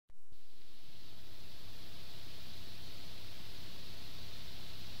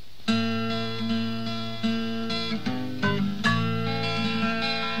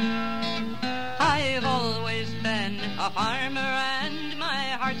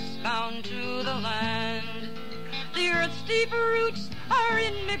bound to the land. The earth's deep roots are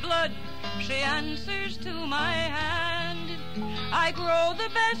in me blood, she answers to my hand. I grow the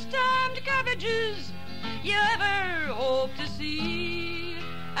best timed cabbages you ever hope to see.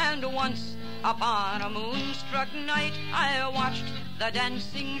 And once upon a moonstruck night I watched the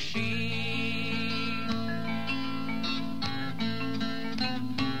dancing she.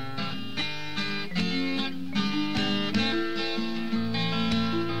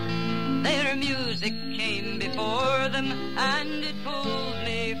 Their music came before them, and it pulled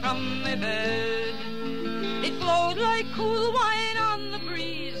me from my bed. It flowed like cool wine on the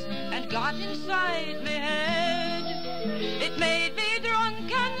breeze, and got inside me head. It made me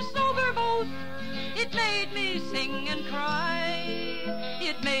drunk and sober both, it made me sing and cry.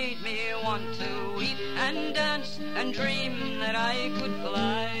 It made me want to weep and dance, and dream that I could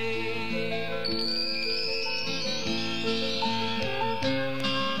fly.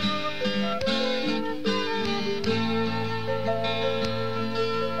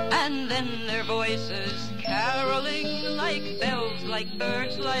 And then their voices caroling like bells, like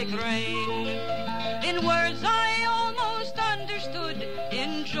birds, like rain, in words I almost understood,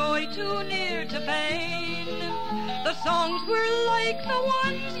 in joy too near to pain. The songs were like the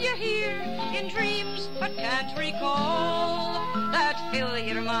ones you hear in dreams but can't recall, that fill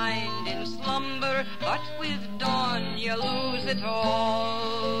your mind in slumber, but with dawn you lose it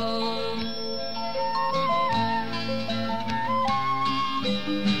all.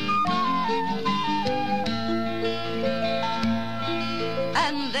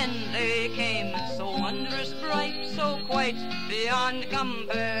 And then they came, so wondrous bright, so quite beyond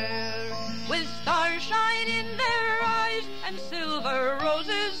compare, with starshine in their eyes and silver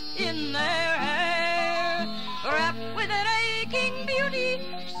roses in their hair, wrapped with an aching beauty,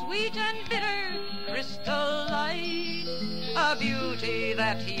 sweet and bitter, crystal light, a beauty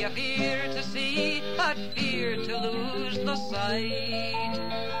that you fear to see, but fear to lose the sight.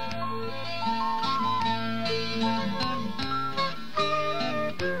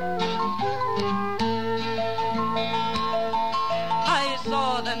 I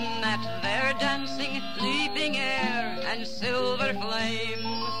saw them at their dancing, leaping air and silver flame,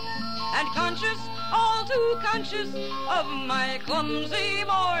 and conscious, all too conscious of my clumsy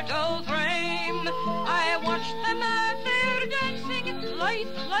mortal frame, I watched them at their dancing, light,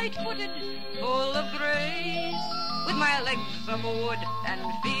 light-footed, full of grace, with my legs of wood and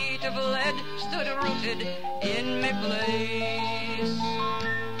feet of lead, stood rooted in my place.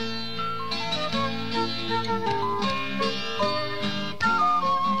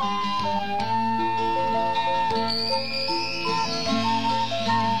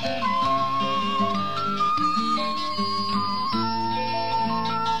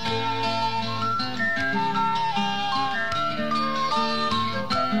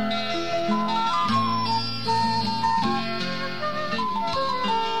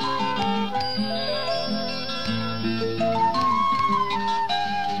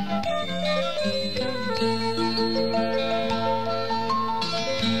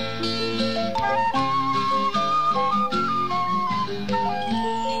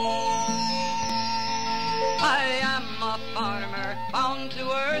 Bound to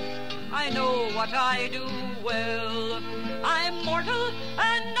earth, I know what I do well. I'm mortal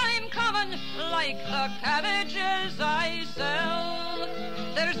and I'm common, like the cabbages I sell.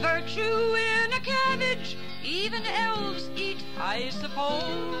 There's virtue in a cabbage, even elves eat, I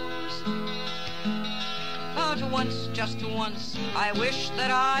suppose. But once, just once, I wish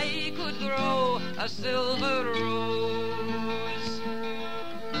that I could grow a silver rose.